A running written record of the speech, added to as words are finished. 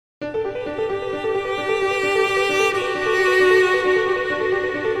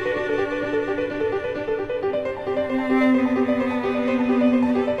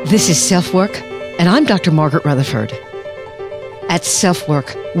This is SelfWork, and I'm Dr. Margaret Rutherford. At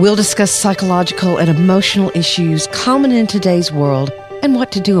SelfWork, we'll discuss psychological and emotional issues common in today's world and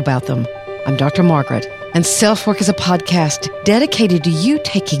what to do about them. I'm Dr. Margaret, and SelfWork is a podcast dedicated to you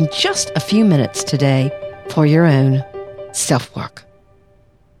taking just a few minutes today for your own self-work.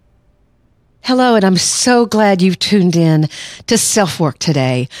 Hello, and I'm so glad you've tuned in to SelfWork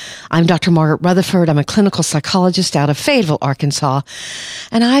today. I'm Dr. Margaret Rutherford. I'm a clinical psychologist out of Fayetteville, Arkansas,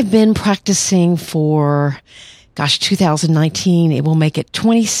 and I've been practicing for, 2019. It will make it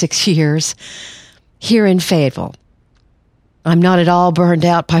 26 years here in Fayetteville. I'm not at all burned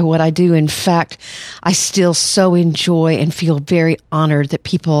out by what I do. In fact, I still so enjoy and feel very honored that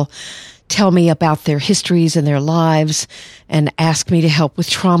people tell me about their histories and their lives and ask me to help with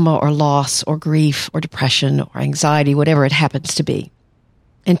trauma or loss or grief or depression or anxiety, whatever it happens to be.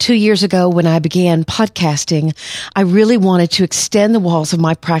 And 2 years ago, when I began podcasting, I really wanted to extend the walls of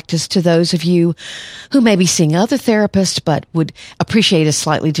my practice to those of you who may be seeing other therapists but would appreciate a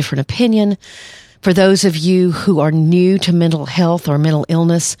slightly different opinion. For those of you who are new to mental health or mental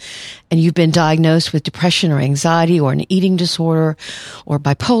illness and you've been diagnosed with depression or anxiety or an eating disorder or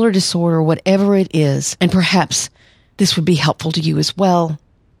bipolar disorder, whatever it is, and perhaps this would be helpful to you as well.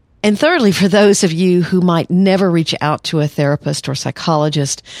 And thirdly, for those of you who might never reach out to a therapist or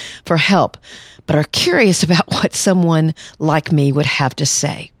psychologist for help, but are curious about what someone like me would have to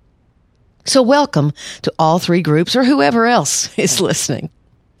say. So welcome to all three groups or whoever else is listening.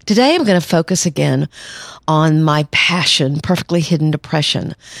 Today, I'm going to focus again on my passion, Perfectly Hidden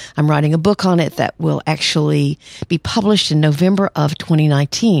Depression. I'm writing a book on it that will actually be published in November of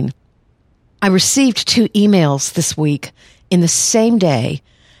 2019. I received 2 emails this week in the same day,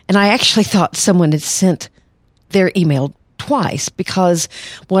 and I actually thought someone had sent their email twice because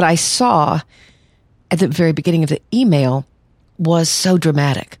what I saw at the very beginning of the email was so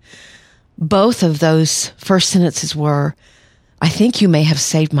dramatic. Both of those first sentences were, "I think you may have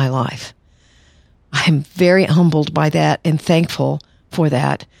saved my life." I'm very humbled by that and thankful for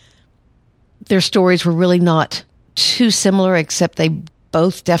that. Their stories were really not too similar, except they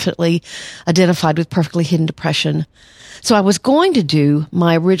both definitely identified with perfectly hidden depression. So I was going to do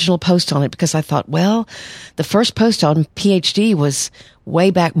my original post on it because I thought, well, the first post on PhD was way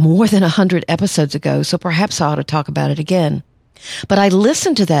back more than 100 episodes ago, so perhaps I ought to talk about it again. But I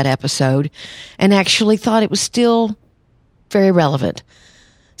listened to that episode and actually thought it was still very relevant.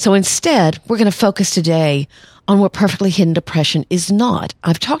 So instead, we're going to focus today on what perfectly hidden depression is not.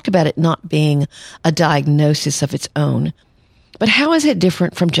 I've talked about it not being a diagnosis of its own, but how is it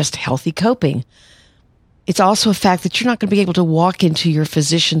different from just healthy coping? It's also a fact that you're not going to be able to walk into your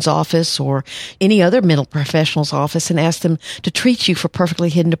physician's office or any other mental professional's office and ask them to treat you for perfectly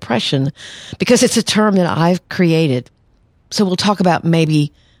hidden depression because it's a term that I've created. So we'll talk about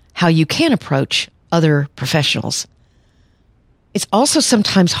maybe how you can approach other professionals. It's also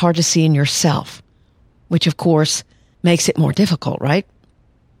sometimes hard to see in yourself, which of course makes it more difficult, right?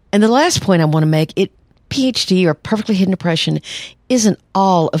 And the last point I want to make, PhD or perfectly hidden depression isn't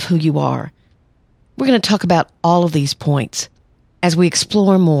all of who you are. We're going to talk about all of these points as we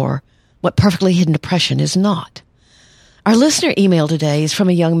explore more what perfectly hidden depression is not. Our listener email today is from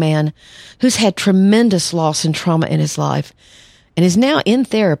a young man who's had tremendous loss and trauma in his life and is now in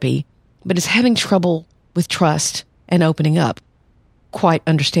therapy, but is having trouble with trust and opening up. Quite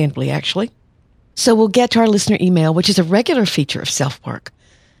understandably, actually. So we'll get to our listener email, which is a regular feature of SelfWork,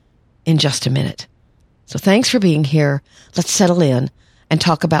 in just a minute. So thanks for being here. Let's settle in and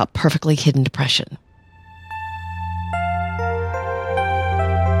talk about perfectly hidden depression.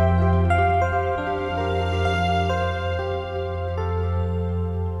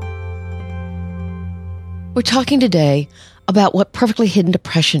 We're talking today about what perfectly hidden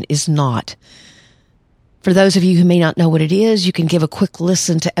depression is not. For those of you who may not know what it is, you can give a quick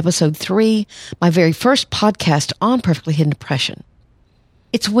listen to episode 3, my very first podcast on perfectly hidden depression.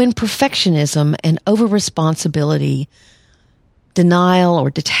 It's when perfectionism and over-responsibility, denial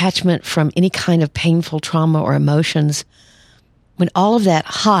or detachment from any kind of painful trauma or emotions, when all of that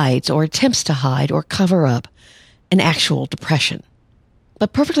hides or attempts to hide or cover up an actual depression.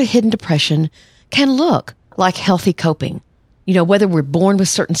 But perfectly hidden depression can look like healthy coping. You know, whether we're born with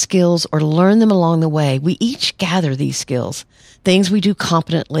certain skills or learn them along the way, we each gather these skills, things we do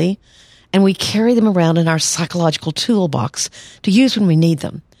competently, and we carry them around in our psychological toolbox to use when we need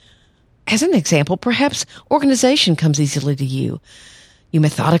them. As an example, perhaps organization comes easily to you. You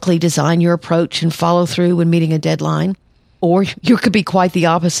methodically design your approach and follow through when meeting a deadline. Or you could be quite the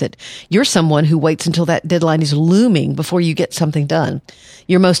opposite. You're someone who waits until that deadline is looming before you get something done.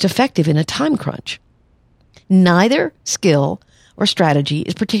 You're most effective in a time crunch. Neither skill or strategy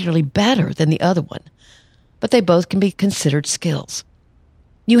is particularly better than the other one, but they both can be considered skills.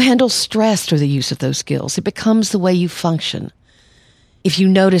 You handle stress through the use of those skills. It becomes the way you function. If you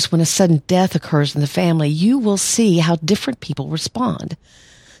notice when a sudden death occurs in the family, you will see how different people respond.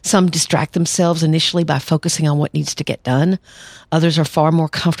 Some distract themselves initially by focusing on what needs to get done. Others are far more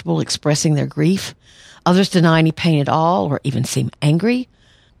comfortable expressing their grief. Others deny any pain at all or even seem angry.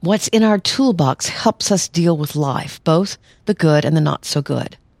 What's in our toolbox helps us deal with life, both the good and the not so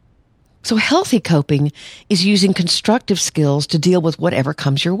good. So healthy coping is using constructive skills to deal with whatever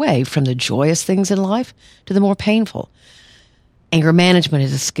comes your way, from the joyous things in life to the more painful. Anger management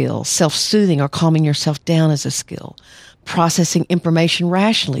is a skill. Self-soothing or calming yourself down is a skill. Processing information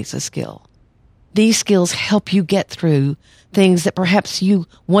rationally is a skill. These skills help you get through things that perhaps you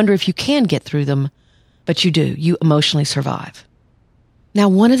wonder if you can get through them, but you do. You emotionally survive. Now,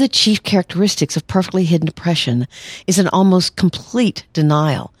 one of the chief characteristics of perfectly hidden depression is an almost complete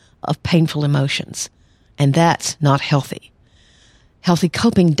denial of painful emotions, and that's not healthy. Healthy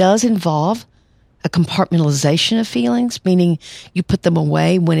coping does involve a compartmentalization of feelings, meaning you put them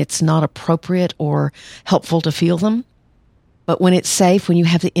away when it's not appropriate or helpful to feel them. But when it's safe, when you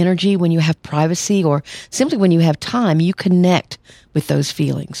have the energy, when you have privacy, or simply when you have time, you connect with those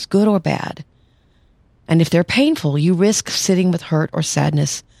feelings, good or bad. And if they're painful, you risk sitting with hurt or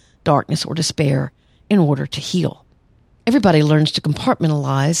sadness, darkness or despair in order to heal. Everybody learns to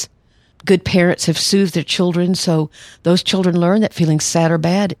compartmentalize. Good parents have soothed their children, so those children learn that feeling sad or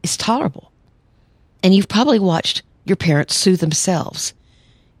bad is tolerable. And you've probably watched your parents soothe themselves.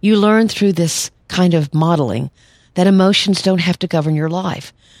 You learn through this kind of modeling that emotions don't have to govern your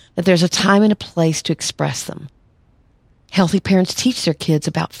life, that there's a time and a place to express them. Healthy parents teach their kids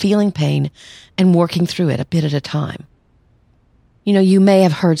about feeling pain and working through it a bit at a time. You know, you may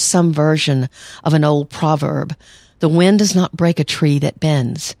have heard some version of an old proverb, "The wind does not break a tree that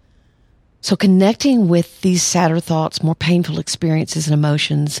bends." So connecting with these sadder thoughts, more painful experiences and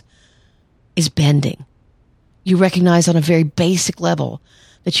emotions is bending. You recognize on a very basic level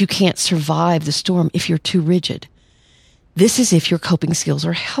that you can't survive the storm if you're too rigid. This is if your coping skills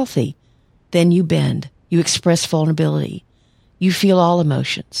are healthy. Then you bend. You express vulnerability. You feel all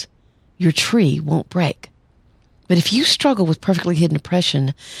emotions. Your tree won't break. But if you struggle with perfectly hidden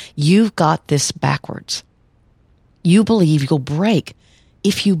depression, you've got this backwards. You believe you'll break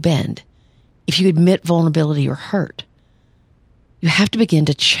if you bend, if you admit vulnerability or hurt. You have to begin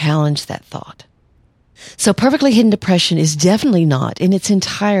to challenge that thought. So perfectly hidden depression is definitely not, in its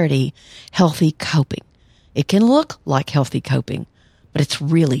entirety, healthy coping. It can look like healthy coping, but it's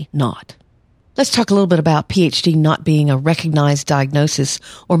really not. Let's talk a little bit about PhD not being a recognized diagnosis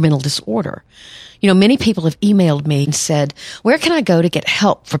or mental disorder. You know, many people have emailed me and said, "Where can I go to get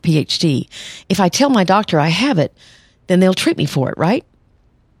help for PhD? If I tell my doctor I have it, then they'll treat me for it, right?"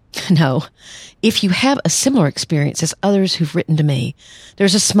 No. If you have a similar experience as others who've written to me,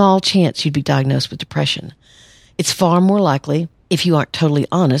 there's a small chance you'd be diagnosed with depression. It's far more likely, if you aren't totally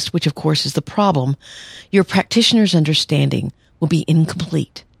honest, which of course is the problem, your practitioner's understanding will be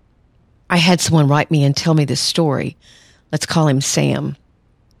incomplete. I had someone write me and tell me this story. Let's call him Sam.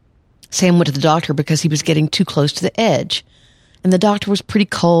 Sam went to the doctor because he was getting too close to the edge, and the doctor was a pretty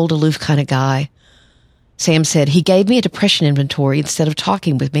cold, aloof kind of guy. Sam said, "He gave me a depression inventory instead of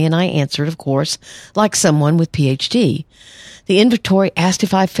talking with me, and I answered, of course, like someone with PhD. The inventory asked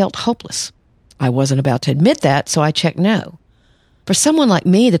if I felt hopeless. I wasn't about to admit that, so I checked no. For someone like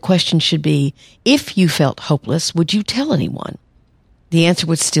me, the question should be, if you felt hopeless, would you tell anyone?" The answer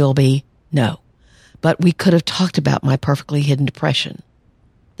would still be no, but we could have talked about my perfectly hidden depression.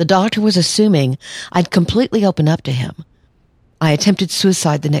 The doctor was assuming I'd completely open up to him. I attempted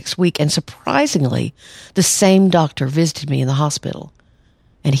suicide the next week, and surprisingly, the same doctor visited me in the hospital.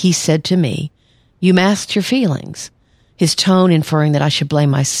 And he said to me, "You masked your feelings," his tone inferring that I should blame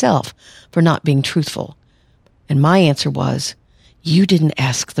myself for not being truthful. And my answer was, "You didn't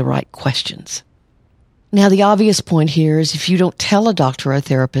ask the right questions." Now, the obvious point here is if you don't tell a doctor or a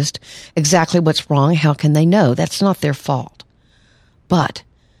therapist exactly what's wrong, how can they know? That's not their fault. But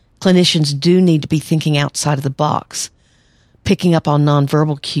clinicians do need to be thinking outside of the box, picking up on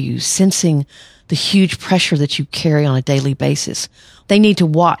nonverbal cues, sensing the huge pressure that you carry on a daily basis. They need to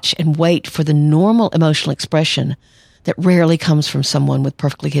watch and wait for the normal emotional expression that rarely comes from someone with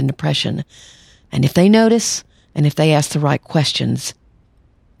perfectly hidden depression. And if they notice, and if they ask the right questions,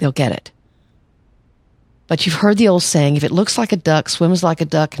 they'll get it. But you've heard the old saying, if it looks like a duck, swims like a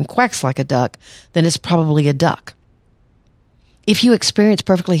duck, and quacks like a duck, then it's probably a duck. If you experience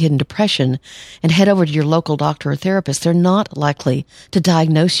perfectly hidden depression and head over to your local doctor or therapist, they're not likely to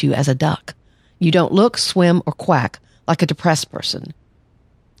diagnose you as a duck. You don't look, swim, or quack like a depressed person.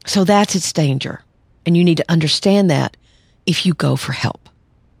 So that's its danger. And you need to understand that if you go for help.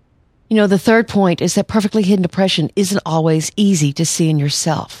 The third point is that perfectly hidden depression isn't always easy to see in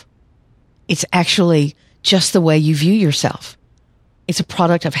yourself. It's actually just the way you view yourself. It's a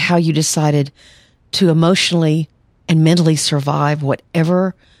product of how you decided to emotionally and mentally survive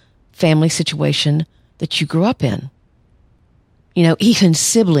whatever family situation that you grew up in. Even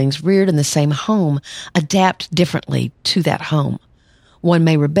siblings reared in the same home adapt differently to that home. One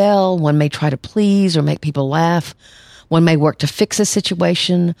may rebel, one may try to please or make people laugh. One may work to fix a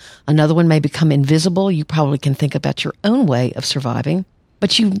situation. Another one may become invisible. You probably can think about your own way of surviving,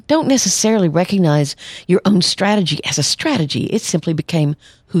 but you don't necessarily recognize your own strategy as a strategy. It simply became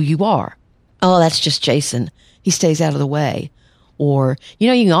who you are. Oh, that's just Jason. He stays out of the way. Or, you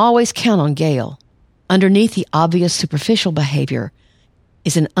can always count on Gail. Underneath the obvious superficial behavior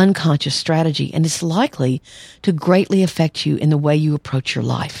is an unconscious strategy, and it's likely to greatly affect you in the way you approach your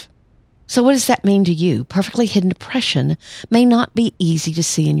life. So what does that mean to you? Perfectly hidden depression may not be easy to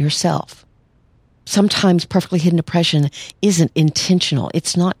see in yourself. Sometimes perfectly hidden depression isn't intentional.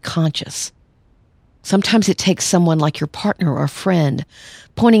 It's not conscious. Sometimes it takes someone like your partner or friend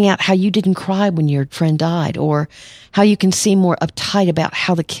pointing out how you didn't cry when your friend died, or how you can seem more uptight about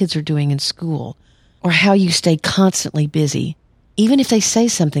how the kids are doing in school, or how you stay constantly busy. Even if they say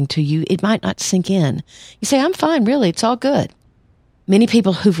something to you, it might not sink in. You say, I'm fine, really, it's all good. Many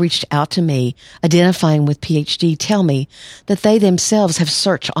people who've reached out to me identifying with PhD tell me that they themselves have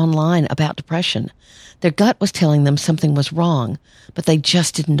searched online about depression. Their gut was telling them something was wrong, but they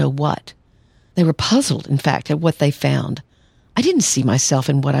just didn't know what. They were puzzled, in fact, at what they found. I didn't see myself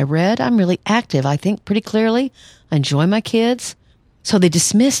in what I read. I'm really active, I think, pretty clearly. I enjoy my kids. So they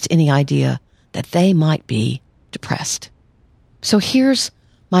dismissed any idea that they might be depressed. So here's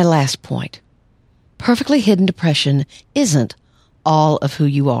my last point. Perfectly hidden depression isn't all of who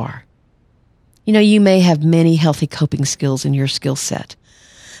you are. You may have many healthy coping skills in your skill set,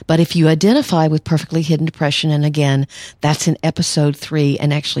 but if you identify with perfectly hidden depression, and again, that's in episode 3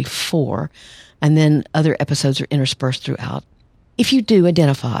 and actually 4, and then other episodes are interspersed throughout. If you do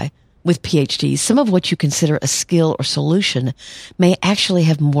identify with PhDs, some of what you consider a skill or solution may actually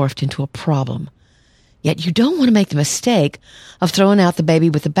have morphed into a problem. Yet you don't want to make the mistake of throwing out the baby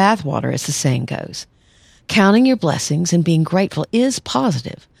with the bathwater, as the saying goes. Counting your blessings and being grateful is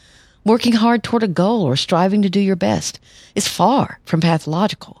positive. Working hard toward a goal or striving to do your best is far from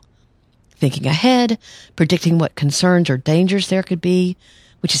pathological. Thinking ahead, predicting what concerns or dangers there could be,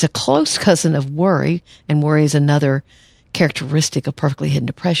 which is a close cousin of worry, and worry is another characteristic of perfectly hidden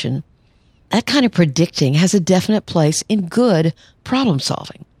depression, that kind of predicting has a definite place in good problem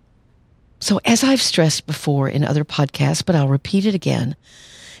solving. So as I've stressed before in other podcasts, but I'll repeat it again,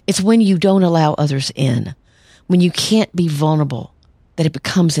 it's when you don't allow others in, when you can't be vulnerable, that it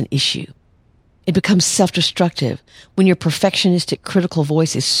becomes an issue. It becomes self-destructive when your perfectionistic critical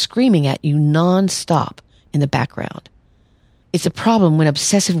voice is screaming at you nonstop in the background. It's a problem when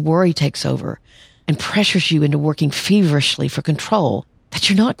obsessive worry takes over and pressures you into working feverishly for control that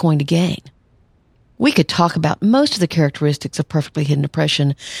you're not going to gain. We could talk about most of the characteristics of perfectly hidden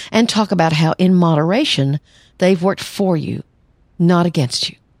depression and talk about how, in moderation, they've worked for you, not against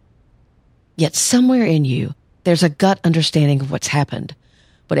you. Yet somewhere in you, there's a gut understanding of what's happened.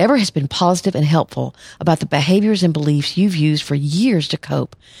 Whatever has been positive and helpful about the behaviors and beliefs you've used for years to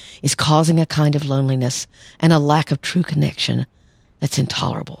cope is causing a kind of loneliness and a lack of true connection that's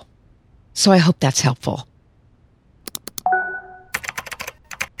intolerable. So I hope that's helpful.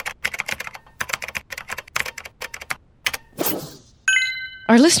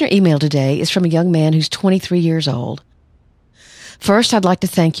 Our listener email today is from a young man who's 23 years old. First, I'd like to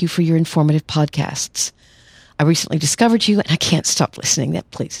thank you for your informative podcasts. I recently discovered you, and I can't stop listening.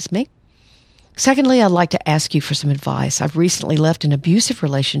 That pleases me. Secondly, I'd like to ask you for some advice. I've recently left an abusive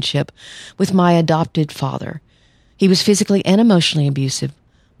relationship with my adopted father. He was physically and emotionally abusive,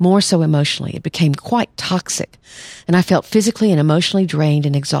 more so emotionally. It became quite toxic, and I felt physically and emotionally drained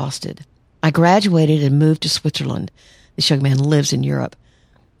and exhausted. I graduated and moved to Switzerland. This young man lives in Europe.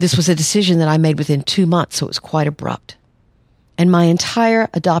 This was a decision that I made within 2 months, so it was quite abrupt. And my entire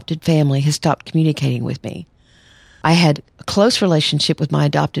adopted family has stopped communicating with me. I had a close relationship with my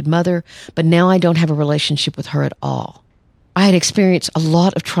adopted mother, but now I don't have a relationship with her at all. I had experienced a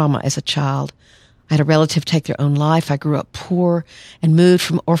lot of trauma as a child. I had a relative take their own life. I grew up poor and moved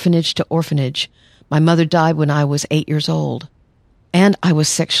from orphanage to orphanage. My mother died when I was 8 years old. And I was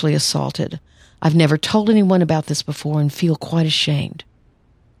sexually assaulted. I've never told anyone about this before and feel quite ashamed.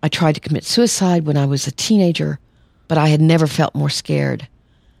 I tried to commit suicide when I was a teenager, but I had never felt more scared.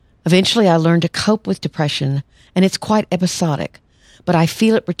 Eventually, I learned to cope with depression and it's quite episodic, but I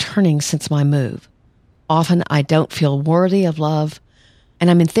feel it returning since my move. Often I don't feel worthy of love, and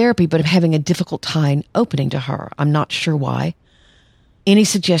I'm in therapy, but I'm having a difficult time opening to her. I'm not sure why. Any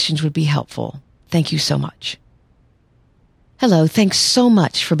suggestions would be helpful. Thank you so much. Hello, thanks so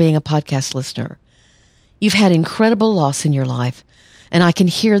much for being a podcast listener. You've had incredible loss in your life, and I can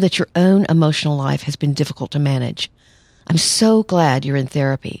hear that your own emotional life has been difficult to manage. I'm so glad you're in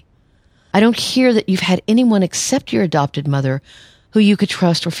therapy. I don't hear that you've had anyone except your adopted mother who you could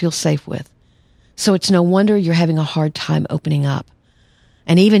trust or feel safe with. So it's no wonder you're having a hard time opening up.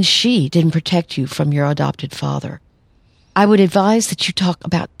 And even she didn't protect you from your adopted father. I would advise that you talk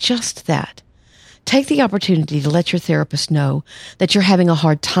about just that. Take the opportunity to let your therapist know that you're having a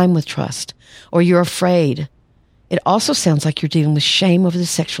hard time with trust, or you're afraid. It also sounds like you're dealing with shame over the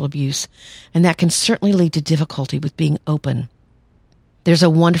sexual abuse, and that can certainly lead to difficulty with being open. There's a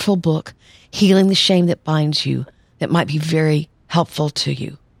wonderful book, Healing the Shame That Binds You, that might be very helpful to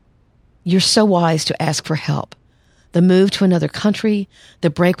you. You're so wise to ask for help. The move to another country, the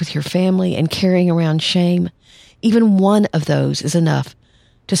break with your family, and carrying around shame, even one of those is enough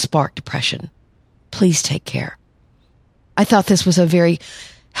to spark depression. Please take care. I thought this was a very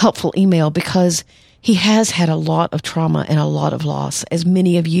helpful email because he has had a lot of trauma and a lot of loss, as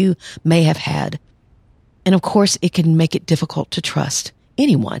many of you may have had. And of course, it can make it difficult to trust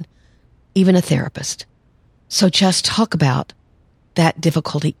anyone, even a therapist. So just talk about that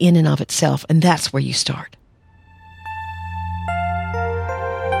difficulty in and of itself, and that's where you start.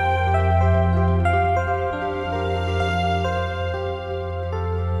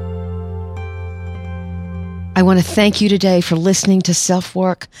 I want to thank you today for listening to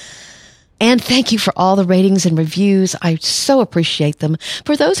SelfWork. And thank you for all the ratings and reviews. I so appreciate them.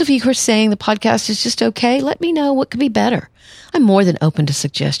 For those of you who are saying the podcast is just okay, let me know what could be better. I'm more than open to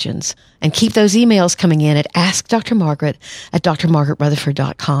suggestions. And keep those emails coming in at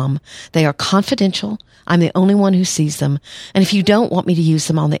askdrmargaret@drmargaretrutherford.com. They are confidential. I'm the only one who sees them. And if you don't want me to use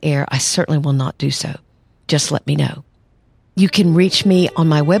them on the air, I certainly will not do so. Just let me know. You can reach me on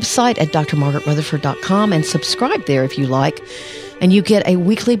my website at drmargaretrutherford.com and subscribe there if you like. And you get a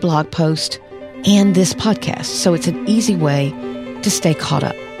weekly blog post and this podcast. So it's an easy way to stay caught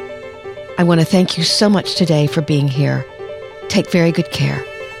up. I want to thank you so much today for being here. Take very good care.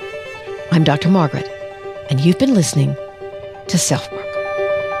 I'm Dr. Margaret, and you've been listening to SelfWork.